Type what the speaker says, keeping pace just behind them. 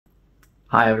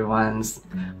Hi everyone.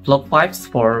 Vlog vibes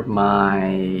for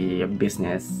my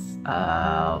business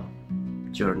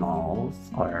journals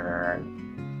or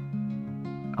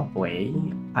a way.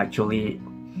 Actually,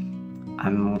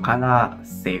 I'm kinda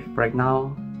safe right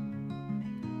now.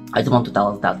 I just want to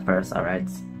tell us that first, alright?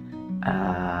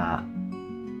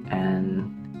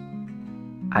 And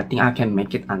I think I can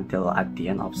make it until at the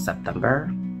end of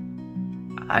September.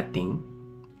 I think,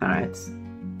 alright?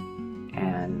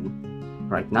 And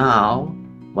right now,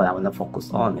 what I want to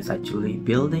focus on is actually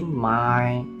building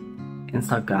my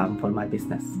Instagram for my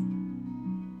business.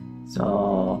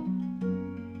 So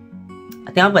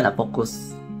I think I'm gonna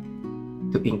focus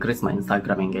to increase my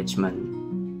Instagram engagement,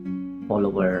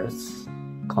 followers,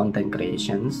 content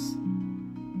creations,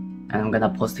 and I'm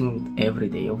gonna posting every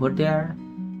day over there.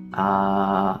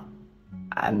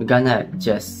 I'm gonna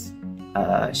just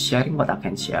sharing what I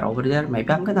can share over there. Maybe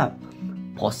I'm gonna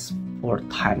post 4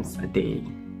 times a day,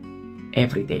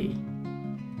 every day,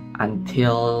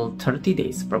 until 30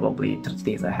 days, probably 30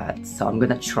 days ahead. So I'm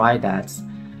gonna try that,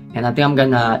 and I think I'm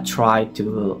gonna try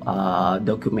to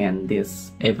document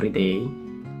this every day.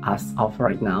 As of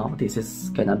right now, this is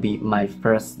gonna be my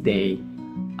first day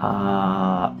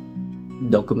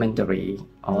documentary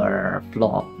or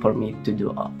vlog for me to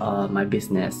do my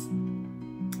business.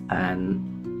 And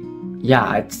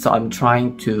yeah, so I'm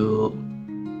trying to,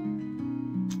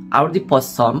 I already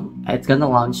post some. It's gonna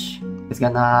launch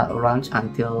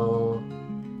until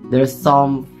there's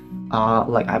some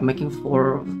like I'm making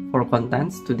four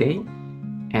contents today,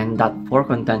 and that 4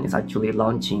 content is actually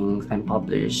launching and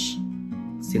published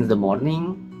since the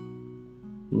morning,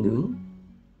 noon,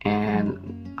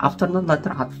 and afternoon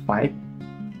later at 5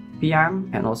 p.m.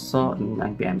 and also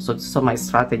 9 p.m. So my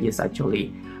strategy is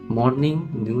actually morning,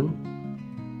 noon,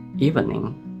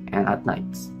 evening, and at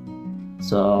night.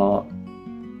 So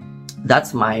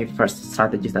that's my first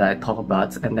strategy that I talk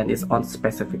about, and then it's on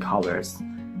specific hours.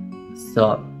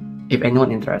 So if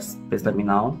anyone interested, please let me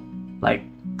know, like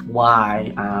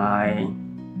why I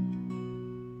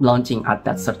launching at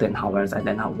that certain hours, and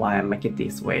then why I make it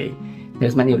this way.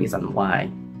 There's many reasons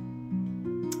why,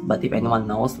 but if anyone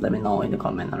knows, let me know in the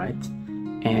comment, alright?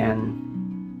 And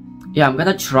yeah, I'm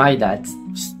gonna try that,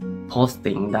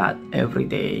 posting that every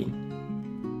day,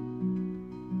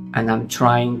 and I'm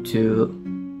trying to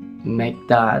make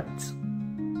that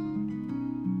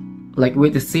like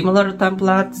with the similar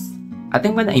templates. I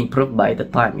think when I improve by the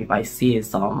time, if I see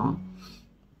some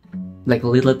like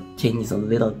little changes or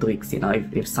little tweaks, you know,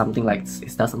 if something like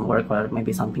it doesn't work, or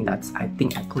maybe something that's I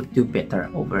think I could do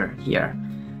better over here.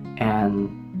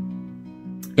 And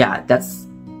yeah, that's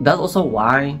also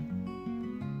why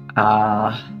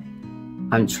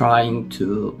I'm trying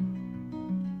to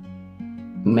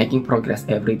making progress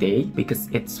every day, because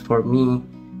it's for me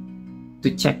to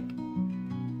check,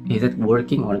 is it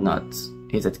working or not,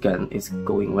 is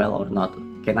going well or not,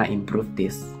 can I improve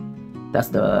this? That's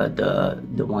the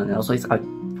one. And also it's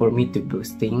for me to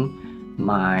boosting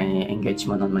my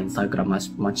engagement on my Instagram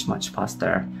much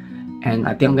faster. And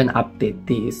I think I'm gonna update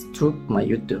this through my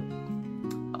YouTube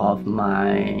of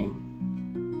my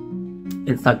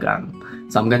Instagram.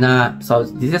 So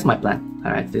this is my plan,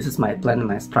 all right? This is my plan and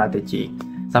my strategy.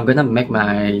 So I'm gonna make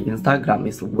my Instagram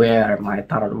is where my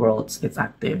tarot worlds is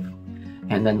active,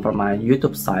 and then for my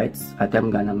YouTube sites, I think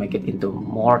I'm gonna make it into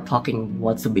more talking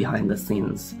what's behind the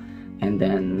scenes, and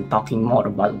then talking more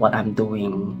about what I'm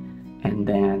doing, and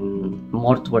then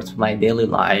more towards my daily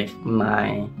life,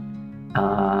 my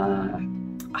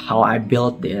how I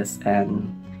built this,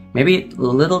 and maybe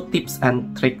little tips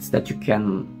and tricks that you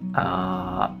can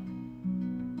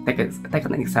take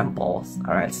an examples.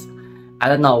 All right, I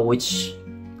don't know which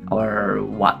or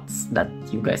what that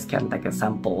you guys can take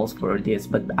examples for this,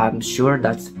 but I'm sure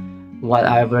that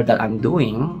whatever that I'm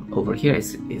doing over here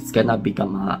is gonna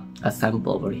become a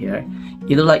sample over here.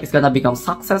 Either like it's gonna become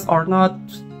success or not.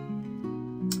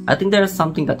 I think there's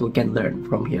something that we can learn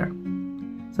from here.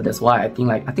 So that's why I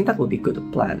think that would be good to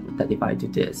plan that if I do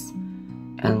this.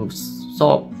 And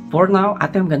so for now, I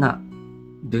think I'm gonna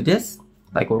do this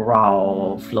like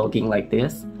raw vlogging like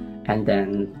this, and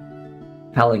then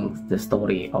telling the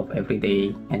story of every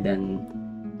day, and then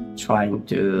trying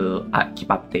to keep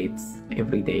updates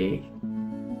every day.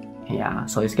 Yeah,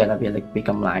 so it's gonna be like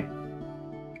become like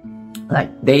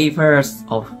day first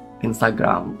of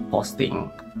Instagram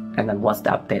posting, and then what's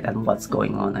the update and what's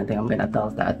going on. I think I'm gonna tell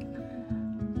that.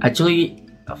 Actually,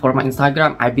 for my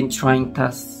Instagram, I've been try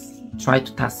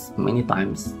to test many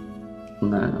times.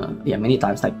 Many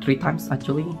times, like 3 times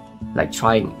actually, like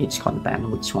trying each content,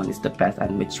 which one is the best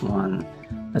and which one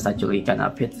is actually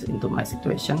gonna fit into my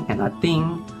situation. And I think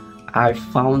I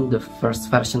found the first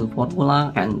version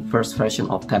formula and first version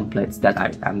of templates that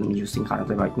I am using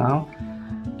currently right now,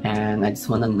 and I just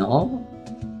want to know,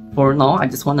 for now I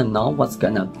just want to know what's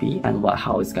gonna be and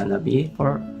how it's gonna be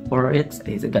for it.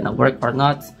 Is it gonna work or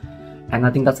not? And I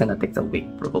think that's gonna take a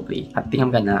week probably. I think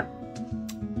I'm gonna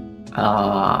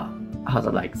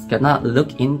gonna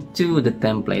look into the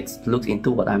templates, look into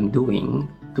what I'm doing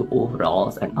to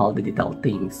overalls and all the detailed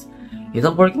things. Is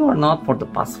it working or not for the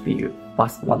past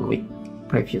 1 week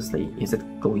previously? Is it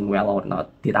going well or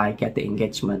not? Did I get the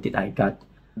engagement? Did I get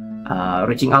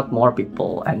reaching out more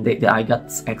people? And did I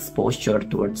get exposure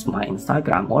towards my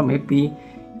Instagram or maybe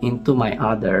into my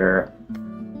other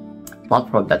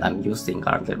platform that I'm using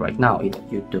currently right now, either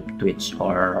YouTube, Twitch,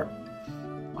 or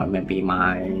maybe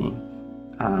my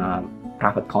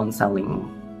private counseling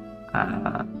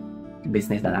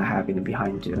business that I have in the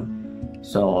behind too.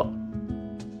 So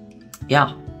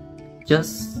yeah,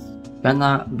 just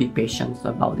gonna be patient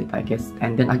about it, I guess.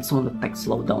 And then I just want to take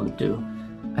slow down too.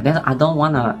 And then I don't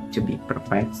wanna to be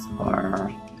perfect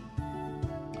or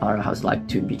how's like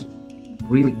to be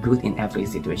really good in every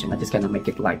situation. I just gonna make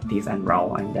it like this and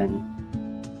raw, and then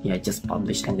yeah, just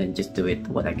publish and then just do it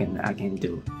what I can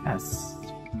do as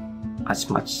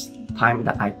much time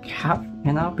that I have,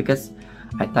 you know, because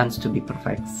I tend to be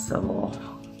perfect, so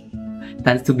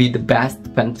tends to be the best,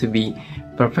 tends to be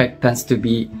perfect, tends to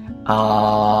be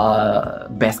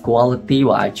best quality.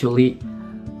 Well, actually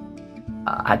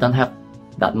I don't have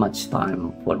that much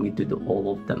time for me to do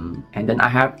all of them, and then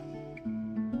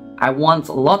I want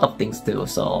a lot of things too,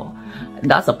 so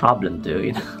that's a problem too,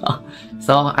 you know.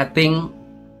 So I think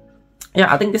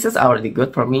this is already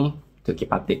good for me to keep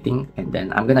updating, and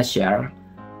then I'm gonna share,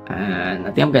 and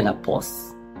I think I'm gonna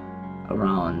post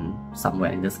around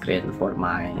somewhere in the screen for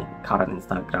my current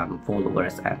Instagram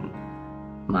followers and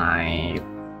my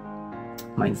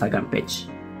Instagram page,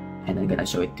 and I'm gonna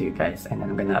show it to you guys, and then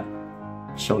I'm gonna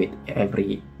show it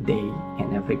every day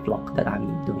in every vlog that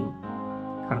I'm doing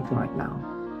currently right now.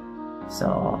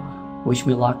 So wish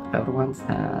me luck everyone,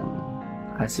 and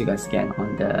I'll see you guys again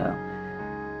on the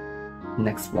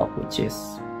next vlog, which is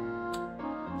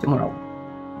tomorrow.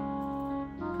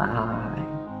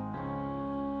 Bye.